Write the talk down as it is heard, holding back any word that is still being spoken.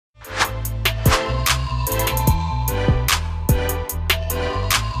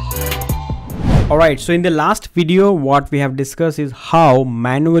Alright, so in the last video, what we have discussed is how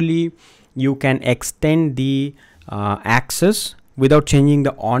manually you can extend the access without changing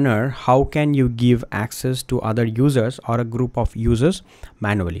the owner. How can you give access to other users or a group of users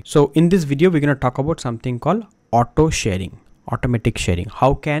manually? So in this video, we're going to talk about something called auto sharing, automatic sharing.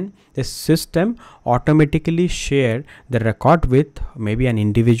 How can the system automatically share the record with maybe an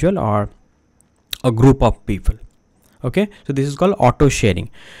individual or a group of people? Okay, so this is called auto sharing.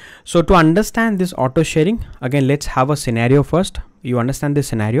 So to understand this auto sharing, again, let's have a scenario first. You understand this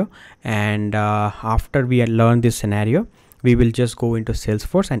scenario, and after we learn this scenario, we will just go into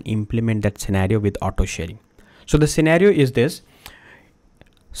Salesforce and implement that scenario with auto sharing. So the scenario is this: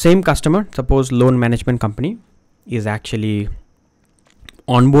 same customer, suppose loan management company, is actually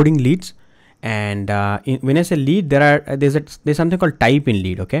onboarding leads, and when I say lead, there's something called type in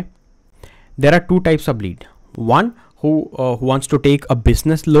lead. Okay, there are two types of lead. One who wants to take a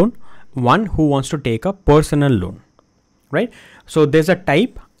business loan, one who wants to take a personal loan, right? So there's a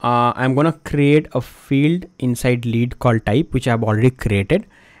type. I'm gonna create a field inside lead called type, which I've already created,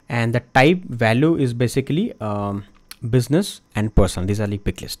 and the type value is basically business and personal. These are like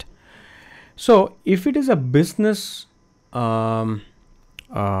pick list. So if it is a business type,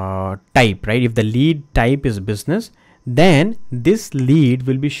 right? If the lead type is business, then this lead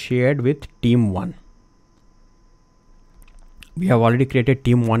will be shared with team 1. We have already created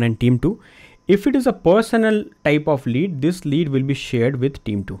team 1 and team 2. If it is a personal type of lead, this lead will be shared with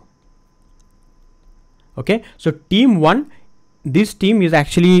team 2. Okay, so team 1, this team is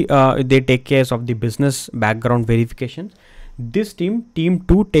actually they take care of the business background verification. This team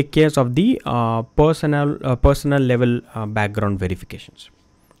 2, take care of the personal level background verifications.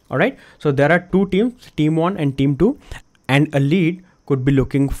 All right, so there are two teams, team 1 and team 2, and a lead could be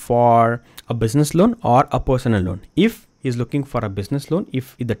looking for a business loan or a personal loan. If is looking for a business loan,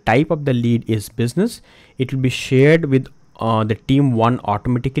 if the type of the lead is business, it will be shared with the team 1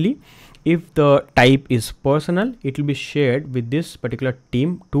 automatically. If the type is personal, it will be shared with this particular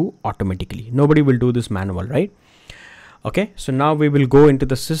team 2 automatically. Nobody will do this manual, right? Okay, so now we will go into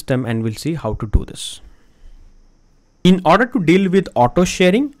the system and we'll see how to do this. In order to deal with auto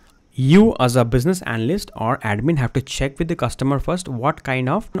sharing, you as a business analyst or admin have to check with the customer first what kind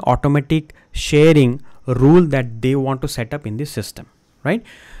of automatic sharing rule that they want to set up in the system, right?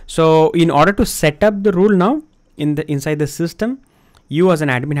 So in order to set up the rule now inside the system, you as an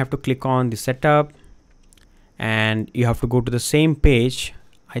admin have to click on the setup, and you have to go to the same page.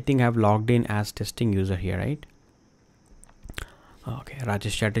 I think I've logged in as testing user here, right? Okay,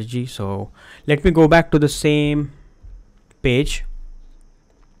 Rajesh Chatterjee. So let me go back to the same page,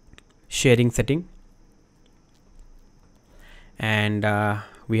 sharing setting, and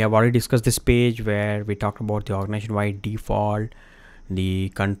we have already discussed this page where we talked about the organization wide default, the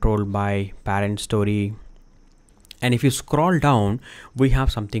control by parent story, and if you scroll down, we have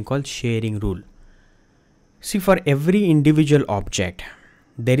something called sharing rule. See, for every individual object,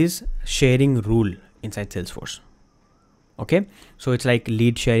 there is sharing rule inside Salesforce. Okay, so it's like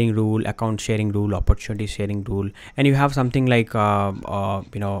lead sharing rule, account sharing rule, opportunity sharing rule, and you have something like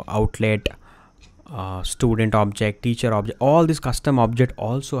outlet, student object, teacher object. All this custom object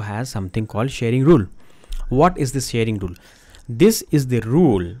also has something called sharing rule. What is this sharing rule? This is the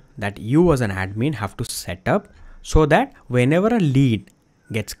rule that you as an admin have to set up so that whenever a lead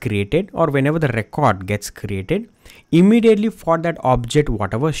gets created or whenever the record gets created, immediately for that object,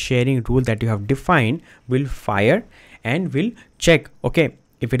 whatever sharing rule that you have defined will fire and will check. Okay,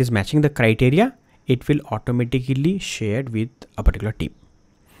 if it is matching the criteria, it will automatically share with a particular team.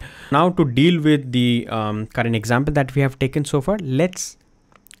 Now to deal with the current example that we have taken so far, let's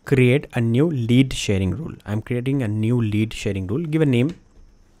create a new lead sharing rule. I'm creating a new lead sharing rule. Give a name,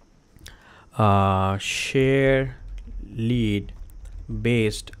 share lead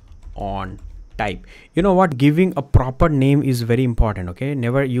based on type. You know what, giving a proper name is very important. Okay,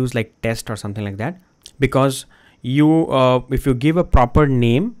 never use like test or something like that, because you if you give a proper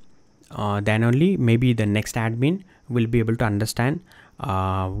name, then only maybe the next admin will be able to understand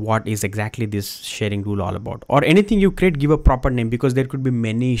what is exactly this sharing rule all about. Or anything you create, give a proper name, because there could be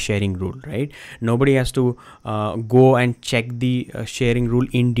many sharing rule, right? Nobody has to go and check the sharing rule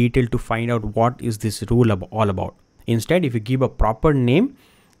in detail to find out what is this rule all about. Instead, if you give a proper name,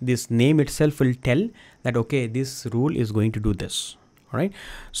 this name itself will tell that okay, this rule is going to do this. All right,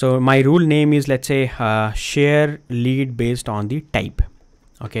 so my rule name is, let's say, share lead based on the type.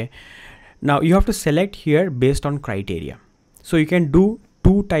 Okay, now you have to select here based on criteria. So you can do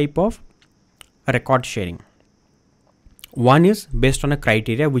two type of record sharing. One is based on a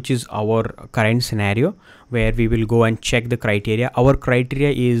criteria, which is our current scenario, where we will go and check the criteria. Our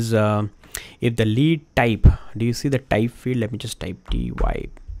criteria is if the lead type, do you see the type field? Let me just type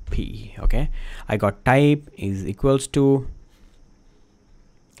typ. Okay, I got type is equals to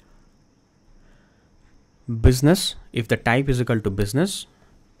business. If the type is equal to business,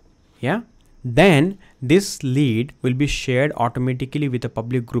 yeah, then this lead will be shared automatically with a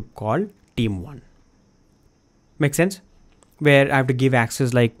public group called team1. Make sense? Where I have to give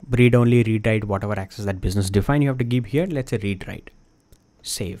access like read only, read write, whatever access that business define you have to give here. Let's say read write.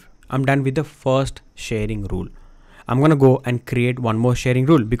 Save. I'm done with the first sharing rule. I'm gonna go and create one more sharing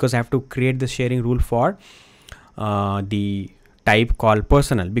rule because I have to create the sharing rule for the type called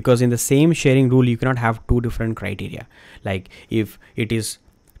personal, because in the same sharing rule you cannot have two different criteria. Like if it is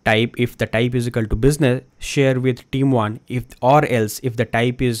type, if the type is equal to business, share with team1, if or else if the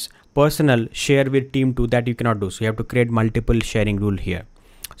type is personal, share with team2. That you cannot do. So you have to create multiple sharing rule here.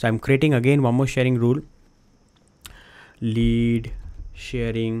 So I'm creating again one more sharing rule, lead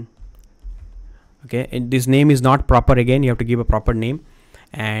sharing. Okay, and this name is not proper. Again, you have to give a proper name,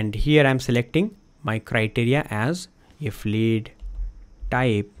 and here I'm selecting my criteria as if lead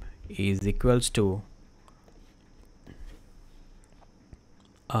type is equals to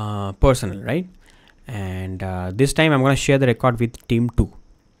personal, right? And this time I'm going to share the record with team2.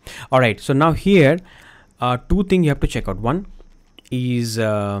 All right, so now here two things you have to check out. One is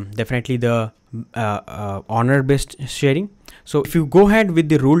definitely the honor based sharing. So if you go ahead with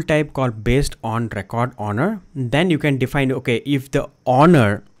the rule type called based on record honor, then you can define, okay, if the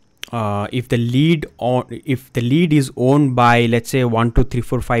honor if the lead is owned by, let's say 1 2 3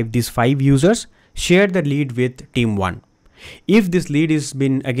 4 5, these 5 users, share the lead with team1. If this lead is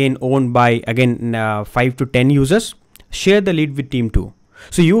been again owned by 5 to 10 users, share the lead with team2.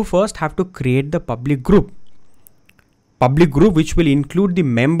 So you first have to create the public group which will include the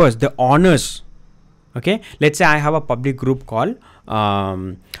members, the owners. Okay, let's say I have a public group called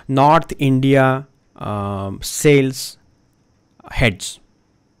North India sales heads,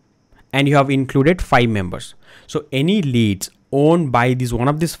 and you have included 5 members. So any leads owned by this one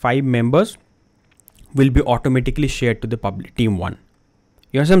of these 5 members will be automatically shared to the public team1.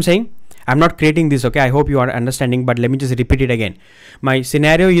 You know what I'm saying? I'm not creating this. Okay, I hope you are understanding, but let me just repeat it again. My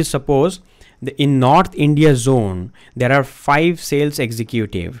scenario is, suppose in North India zone there are 5 sales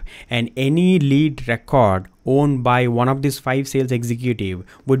executive, and any lead record owned by one of these 5 sales executive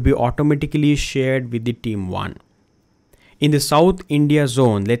would be automatically shared with the team1. In the South India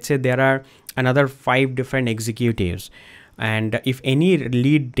zone, let's say there are another 5 different executives, and if any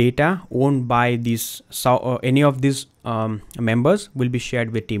lead data owned by these any of these members will be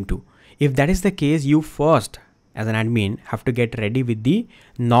shared with team2. If that is the case, you first as an admin have to get ready with the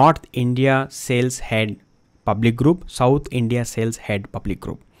North India sales head public group, South India sales head public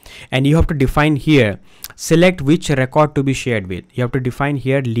group, and you have to define here, select which record to be shared with. You have to define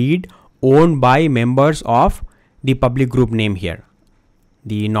here lead owned by members of the public group name here,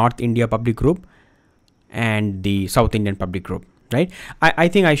 the North India public group and the South Indian public group, right? I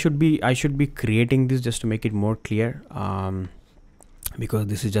think I should be creating this just to make it more clear, because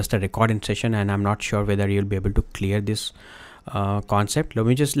this is just a recording session and I'm not sure whether you'll be able to clear this concept. Let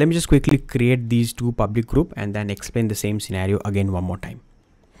me just quickly create these 2 public group and then explain the same scenario again one more time.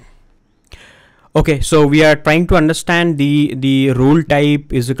 Okay, so we are trying to understand the rule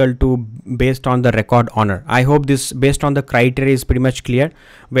type is equal to based on the record honor. I hope this based on the criteria is pretty much clear,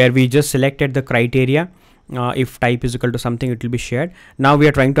 where we just selected the criteria. If type is equal to something, it will be shared. Now we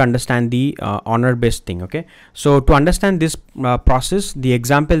are trying to understand the honor based thing. Okay, so to understand this process, the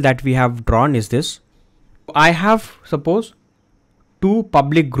example that we have drawn is this. I have, suppose, 2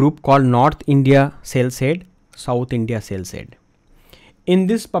 public group called North India sales head, South India sales head. In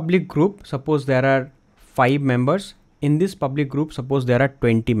this public group, suppose there are 5 members. In this public group, suppose there are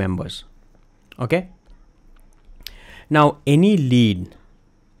 20 members. Okay, now any lead,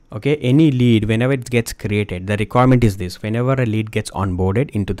 okay, any lead, whenever it gets created, the requirement is this: whenever a lead gets onboarded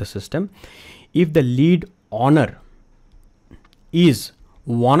into the system, if the lead owner is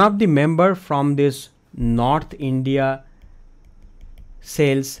one of the member from this North India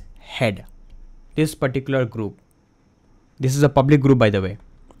sales head, this particular group, this is a public group by the way.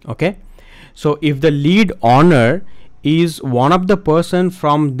 Okay, so if the lead owner is one of the person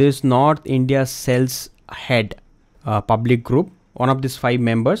from this North India sales head public group, one of these 5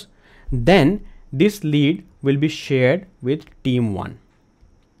 members, then this lead will be shared with team1.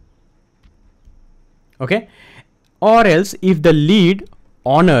 Okay, or else if the lead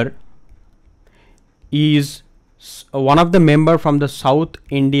owner is one of the member from the South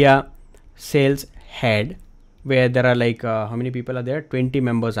India sales head, where there are like how many people are there, 20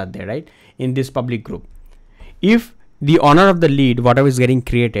 members are there, right, in this public group. If the owner of the lead, whatever is getting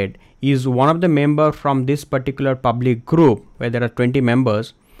created, is one of the member from this particular public group where there are 20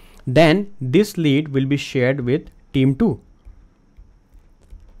 members, then this lead will be shared with team 2.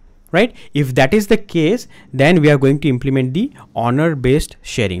 Right? If that is the case, then we are going to implement the honor based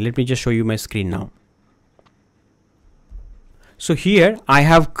sharing. Let me just show you my screen now. So here I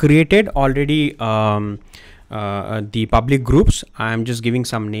have created already the public groups. I'm just giving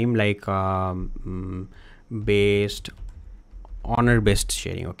some name like based honor based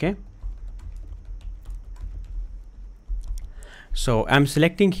sharing. Okay. So I'm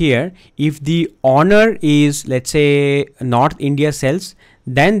selecting here, if the honor is, let's say, North India sales,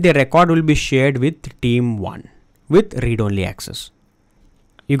 then the record will be shared with team 1 with read-only access.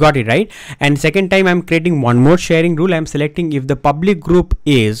 You got it, right? And second time I'm creating one more sharing rule. I'm selecting if the public group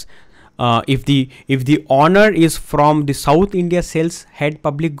is if the honor is from the South India sales head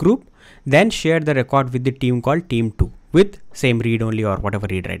public group, then share the record with the team called team 2 with same read only or whatever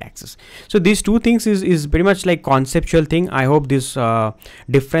read write access. So these two things is pretty much like conceptual thing. I hope this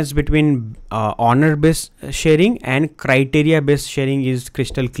difference between honor based sharing and criteria based sharing is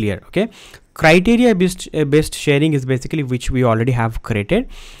crystal clear. Okay, criteria based sharing is basically which we already have created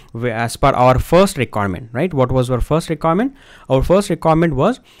as per our first requirement, right? What was our first requirement? Our first requirement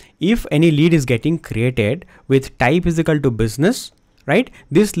was, if any lead is getting created with type is equal to business, right,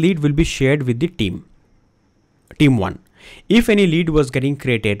 this lead will be shared with the team 1. If any lead was getting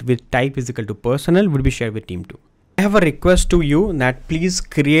created with type is equal to personal, would be shared with team 2. I have a request to you that please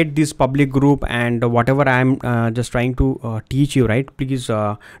create this public group, and whatever I'm just trying to teach you, right, please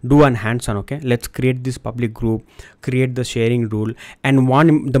do on hands-on. Okay, let's create this public group, create the sharing rule, and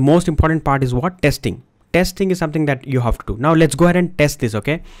the most important part is what? Testing. Testing is something that you have to do. Now let's go ahead and test this.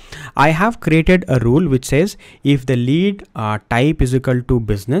 Okay, I have created a rule which says if the lead type is equal to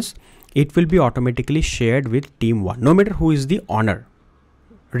business, it will be automatically shared with team 1, no matter who is the owner,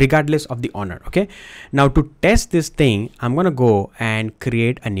 regardless of the owner. Okay, now to test this thing, I'm gonna go and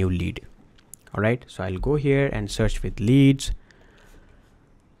create a new lead. All right, so I'll go here and search with leads,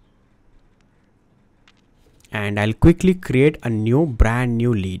 and I'll quickly create a new brand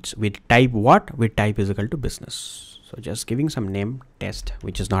new leads with type what? With type is equal to business. So just giving some name, test,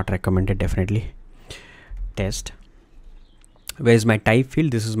 which is not recommended, definitely test. Where is my type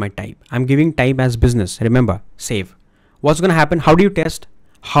field? This is my type. I'm giving type as business. Remember, save. What's going to happen? How do you test?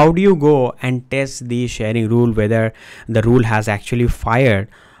 How do you go and test the sharing rule, whether the rule has actually fired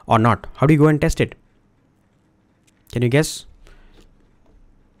or not? How do you go and test it? Can you guess?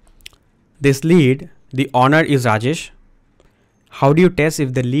 This lead, the owner is Rajesh. How do you test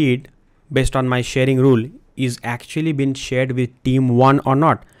if the lead based on my sharing rule is actually been shared with team 1 or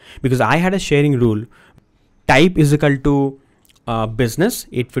not? Because I had a sharing rule, type is equal to business,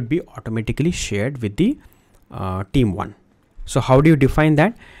 it would be automatically shared with the team 1. So how do you define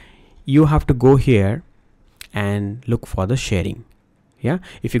that? You have to go here and look for the sharing. Yeah,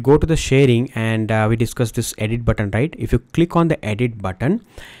 if you go to the sharing, and we discussed this edit button, right? If you click on the edit button,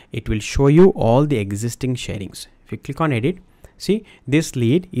 it will show you all the existing sharings. If you click on edit, see, this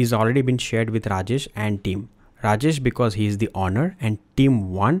lead is already been shared with Rajesh and team. Rajesh because he is the owner, and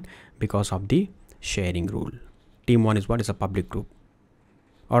team 1 because of the sharing rule. Team 1 is what? Is a public group.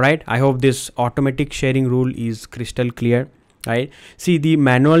 All right, I hope this automatic sharing rule is crystal clear, right? See, the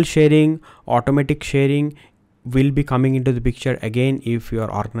manual sharing, automatic sharing will be coming into the picture again if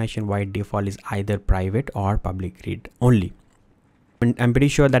your organization wide default is either private or public read only. And I'm pretty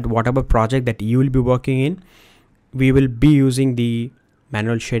sure that whatever project that you will be working in, we will be using the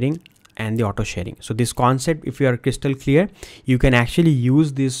manual sharing and the auto sharing. So this concept, if you are crystal clear, you can actually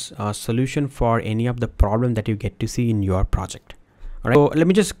use this solution for any of the problem that you get to see in your project. All right, so let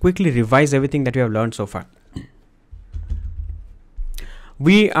me just quickly revise everything that we have learned so far.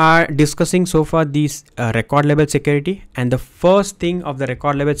 We are discussing so far this record level security, and the first thing of the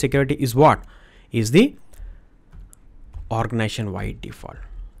record level security is what? Is the organization wide default.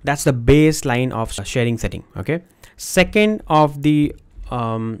 That's the baseline of sharing setting. Okay, second of the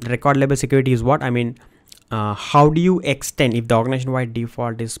record level security is what? I mean, how do you extend if the organization wide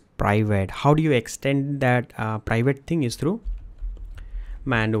default is private? How do you extend that private thing? Is through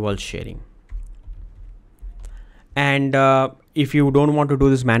manual sharing. And if you don't want to do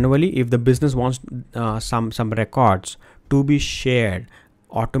this manually, if the business wants some records to be shared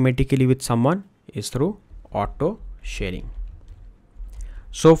automatically with someone, is through auto sharing.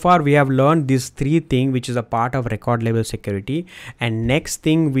 So far we have learned these three things, which is a part of record level security. And next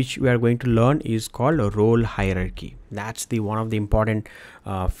thing which we are going to learn is called a role hierarchy. That's the one of the important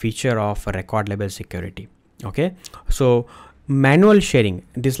feature of record level security. Okay, so manual sharing,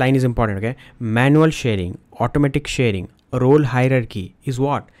 this line is important, okay? Manual sharing, automatic sharing, role hierarchy is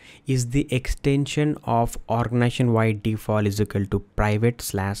what? Is the extension of organization wide default is equal to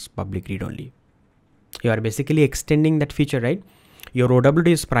private/public read only. You are basically extending that feature, right? Your OWD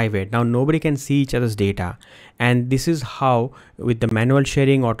is private. Now nobody can see each other's data. And this is how with the manual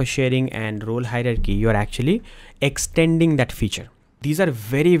sharing, auto sharing and role hierarchy, you are actually extending that feature. These are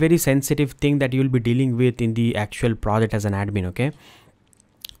very, very sensitive things that you will be dealing with in the actual project as an admin, okay?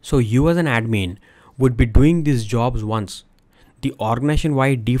 So you as an admin would be doing these jobs once. The organization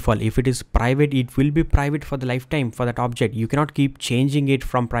wide default, if it is private, it will be private for the lifetime for that object. You cannot keep changing it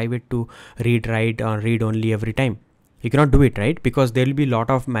from private to read, write or read only every time. You cannot do it, right? Because there will be a lot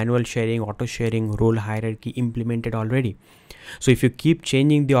of manual sharing, auto sharing, role hierarchy implemented already. So if you keep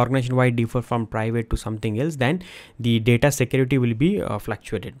changing the organization wide default from private to something else, then the data security will be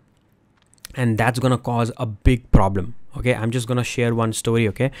fluctuated. And that's going to cause a big problem. Okay, I'm just going to share one story.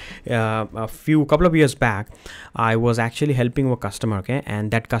 Okay, couple of years back, I was actually helping a customer. Okay, and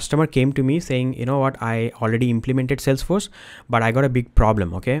that customer came to me saying, you know what, I already implemented Salesforce, but I got a big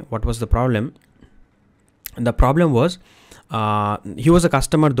problem. Okay, what was the problem? The problem was he was a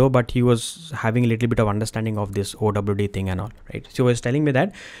customer though, but he was having a little bit of understanding of this OWD thing and all, right? So he was telling me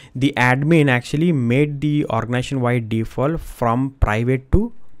that the admin actually made the organization wide default from private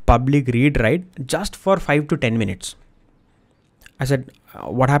to public read write just for 5 to 10 minutes. I said,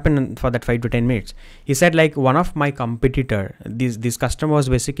 what happened for that 5 to 10 minutes? He said, like, one of my competitor, this customer was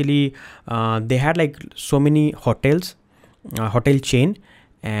basically they had like so many hotels, hotel chain.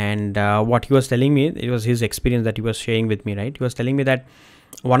 And what he was telling me, it was his experience that he was sharing with me, right? He was telling me that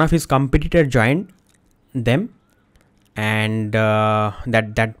one of his competitor joined them, and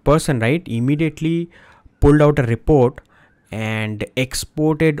that person, right, immediately pulled out a report and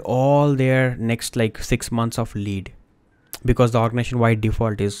exported all their next like 6 months of lead, because the organization wide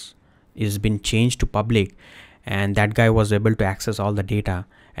default is been changed to public, and that guy was able to access all the data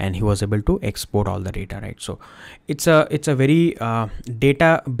and he was able to export all the data, right? So it's a very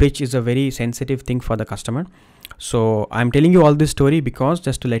data breach is a very sensitive thing for the customer. So I'm telling you all this story because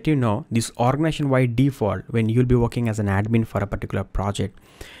just to let you know, this organization wide default, when you'll be working as an admin for a particular project,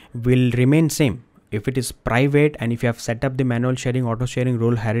 will remain same. If it is private and if you have set up the manual sharing, auto sharing,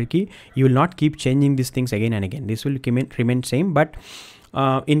 role hierarchy, you will not keep changing these things again and again. This will remain same. But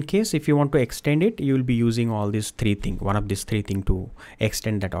in case if you want to extend it, you will be using all these three things, one of these three things to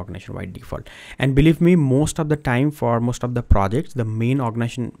extend that organization wide default. And believe me, most of the time for most of the projects, the main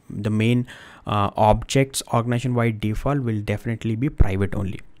objects organization wide default will definitely be private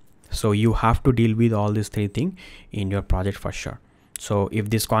only. So you have to deal with all these three things in your project for sure. So if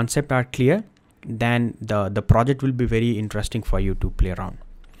this concept are clear, then the project will be very interesting for you to play around.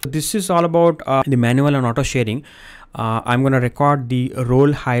 This is all about the manual and auto sharing. I'm going to record the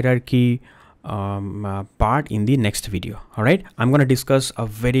role hierarchy part in the next video. All right, I'm going to discuss a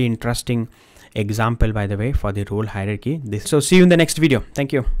very interesting example, by the way, for the role hierarchy. So see you in the next video.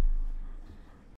 Thank you.